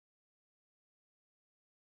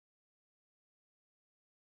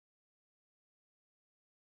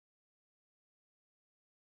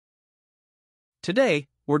Today,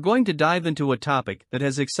 we're going to dive into a topic that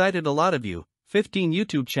has excited a lot of you: 15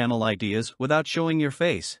 YouTube channel ideas without showing your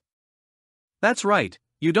face. That's right,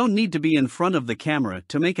 you don't need to be in front of the camera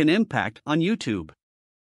to make an impact on YouTube.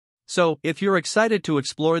 So, if you're excited to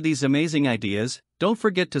explore these amazing ideas, don't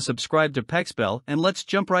forget to subscribe to PEXBell and let's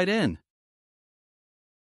jump right in.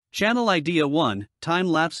 Channel Idea 1: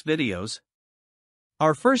 Time-lapse videos.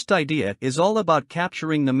 Our first idea is all about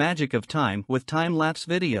capturing the magic of time with time-lapse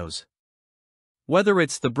videos. Whether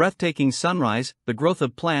it's the breathtaking sunrise, the growth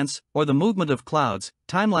of plants, or the movement of clouds,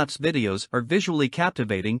 time-lapse videos are visually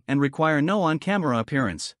captivating and require no on-camera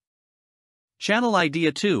appearance. Channel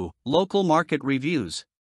Idea 2: Local market reviews.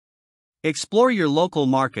 Explore your local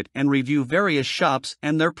market and review various shops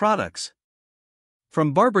and their products.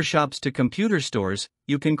 From barbershops to computer stores,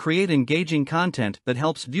 you can create engaging content that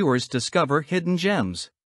helps viewers discover hidden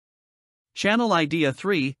gems. Channel Idea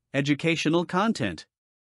 3: Educational content.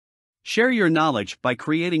 Share your knowledge by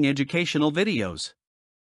creating educational videos.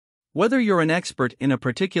 Whether you're an expert in a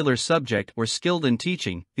particular subject or skilled in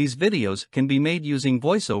teaching, these videos can be made using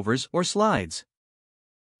voiceovers or slides.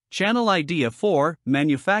 Channel Idea 4: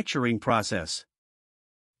 Manufacturing process.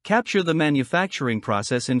 Capture the manufacturing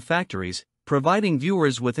process in factories, providing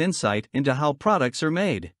viewers with insight into how products are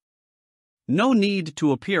made. No need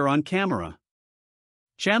to appear on camera.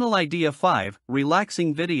 Channel Idea 5: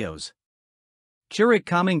 Relaxing videos. Curate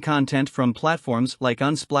calming content from platforms like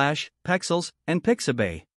Unsplash, Pexels, and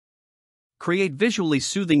Pixabay. Create visually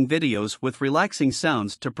soothing videos with relaxing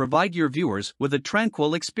sounds to provide your viewers with a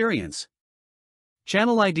tranquil experience.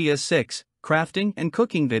 Channel Idea 6: Crafting and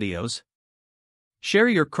cooking videos. Share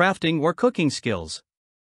your crafting or cooking skills.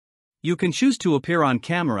 You can choose to appear on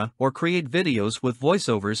camera or create videos with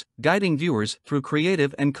voiceovers, guiding viewers through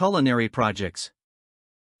creative and culinary projects.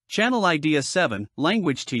 Channel Idea 7: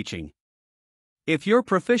 Language teaching. If you're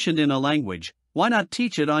proficient in a language, why not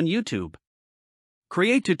teach it on YouTube?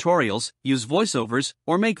 Create tutorials, use voiceovers,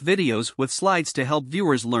 or make videos with slides to help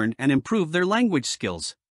viewers learn and improve their language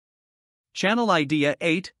skills. Channel Idea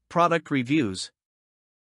 8: Product reviews.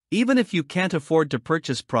 Even if you can't afford to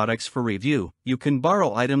purchase products for review, you can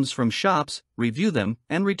borrow items from shops, review them,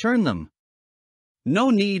 and return them. No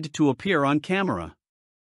need to appear on camera.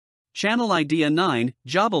 Channel Idea 9: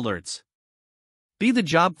 Job alerts. Be the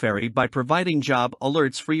job fairy by providing job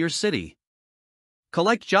alerts for your city.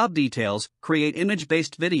 Collect job details, create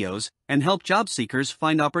image-based videos, and help job seekers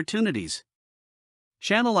find opportunities.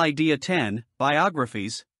 Channel Idea 10: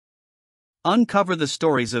 Biographies. Uncover the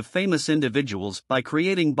stories of famous individuals by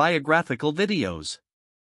creating biographical videos.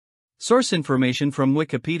 Source information from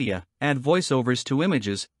Wikipedia, add voiceovers to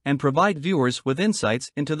images, and provide viewers with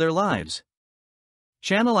insights into their lives.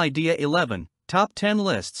 Channel Idea 11: Top 10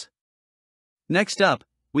 lists. Next up,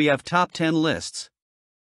 we have Top 10 lists.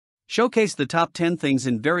 Showcase the top 10 things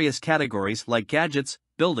in various categories like gadgets,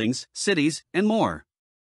 buildings, cities, and more.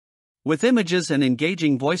 With images and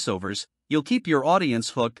engaging voiceovers, you'll keep your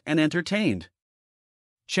audience hooked and entertained.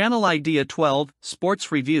 Channel Idea 12: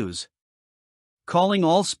 Sports reviews. Calling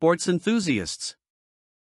all sports enthusiasts.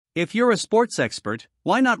 If you're a sports expert,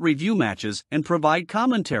 why not review matches and provide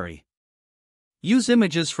commentary? Use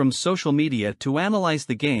images from social media to analyze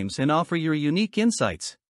the games and offer your unique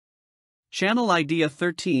insights. Channel Idea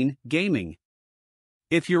 13: Gaming.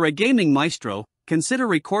 If you're a gaming maestro, consider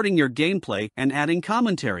recording your gameplay and adding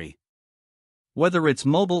commentary. Whether it's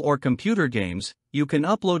mobile or computer games, you can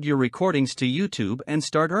upload your recordings to YouTube and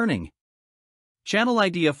start earning. Channel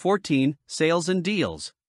Idea 14: Sales and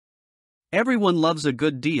deals. Everyone loves a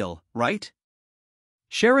good deal, right?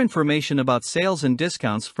 Share information about sales and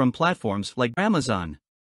discounts from platforms like Amazon.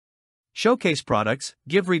 Showcase products,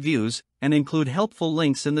 give reviews, and include helpful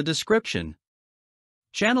links in the description.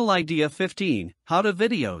 Channel Idea 15: How to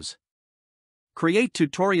videos. Create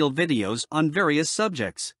tutorial videos on various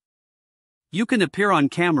subjects. You can appear on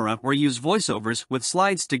camera or use voiceovers with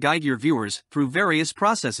slides to guide your viewers through various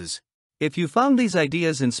processes. If you found these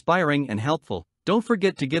ideas inspiring and helpful, don't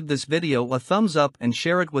forget to give this video a thumbs up and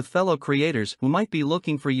share it with fellow creators who might be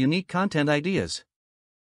looking for unique content ideas.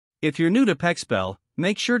 If you're new to PEXBell,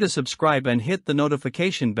 make sure to subscribe and hit the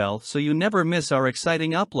notification bell so you never miss our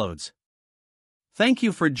exciting uploads. Thank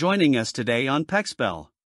you for joining us today on PEXBell.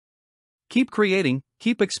 Keep creating,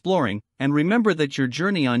 keep exploring, and remember that your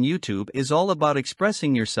journey on YouTube is all about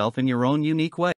expressing yourself in your own unique way.